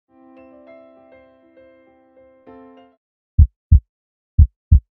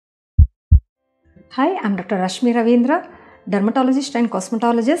Hi, I'm Dr. Rashmi Ravindra, Dermatologist and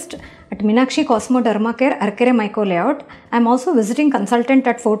Cosmetologist at Meenakshi Cosmo Derma Care, Arkere Micro Layout. I'm also visiting consultant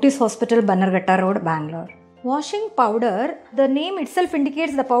at Fortis Hospital, Bangalore Road, Bangalore. Washing powder, the name itself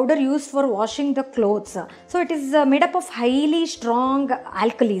indicates the powder used for washing the clothes. So it is made up of highly strong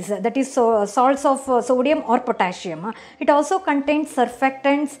alkalis, that is salts of sodium or potassium. It also contains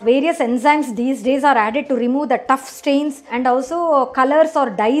surfactants. Various enzymes these days are added to remove the tough stains, and also colors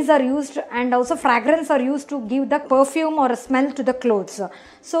or dyes are used, and also fragrance are used to give the perfume or smell to the clothes.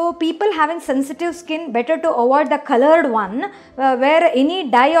 So people having sensitive skin, better to avoid the colored one where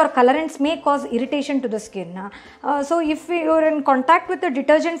any dye or colorants may cause irritation to the skin. So if you are in contact with the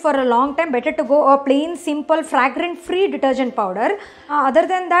detergent for a long time, better to go a plain simple fragrant free detergent powder. Other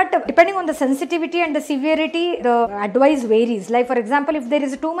than that, depending on the sensitivity and the severity, the advice varies. Like for example, if there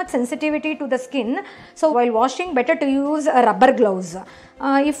is too much sensitivity to the skin, so while washing, better to use rubber gloves.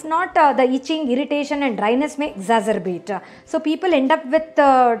 If not, the itching, irritation and dryness may exacerbate. So people end up with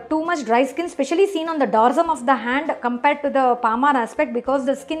too much dry skin, especially seen on the dorsum of the hand compared to the palmar aspect, because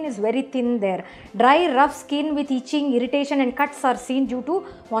the skin is very thin there. Dry, rough skin with itching, irritation and cuts are seen due to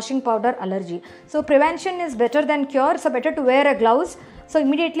washing powder allergy. So prevention is better than cure. So better to wear a gloves. So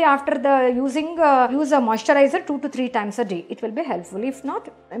immediately after the using, use a moisturizer 2 to 3 times a day. It will be helpful. If not,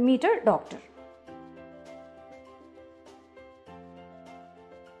 meet a doctor.